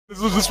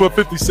This is what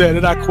 50 said,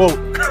 and I quote,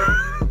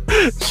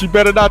 "She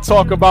better not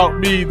talk about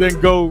me, then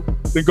go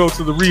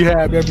to the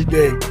rehab every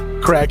day,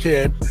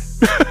 crackhead."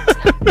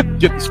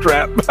 Get the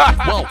strap.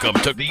 Welcome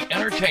to the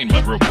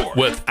Entertainment Report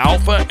with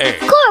Alpha A.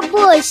 Good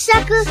boy,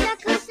 sucker.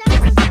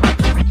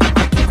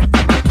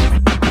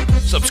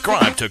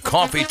 Subscribe to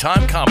Coffee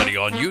Time Comedy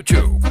on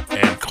YouTube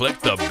and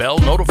click the bell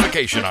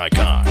notification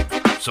icon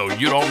so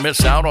you don't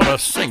miss out on a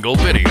single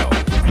video.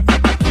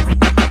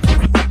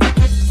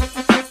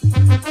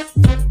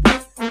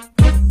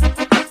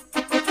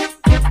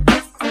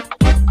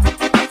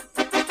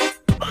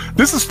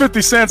 This is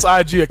 50 Cent's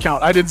IG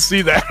account. I didn't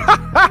see that.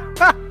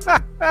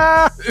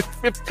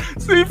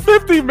 See,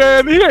 50,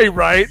 man, he ain't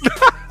right.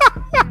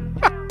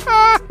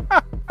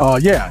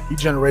 Yeah, he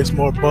generates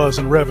more buzz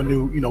and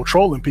revenue,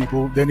 trolling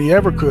people than he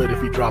ever could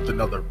if he dropped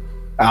another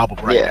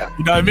album right now.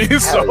 You know what I mean?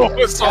 So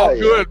it's all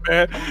good,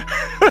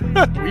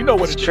 man. We know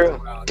what it's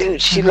true.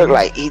 Dude, she looked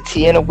like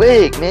E.T. in a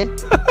wig, man.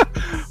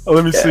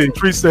 Let me see.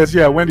 Tree says,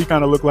 yeah, Wendy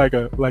kind of looked like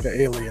an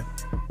alien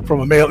from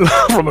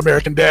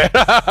American Dad.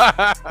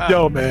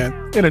 Yo, man,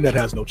 internet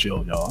has no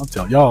chill, y'all. I'm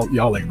telling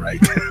y'all ain't right.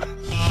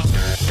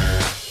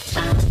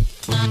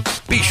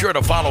 Be sure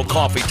to follow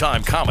Coffee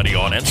Time Comedy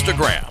on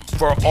Instagram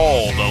for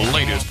all the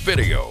latest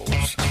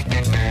videos.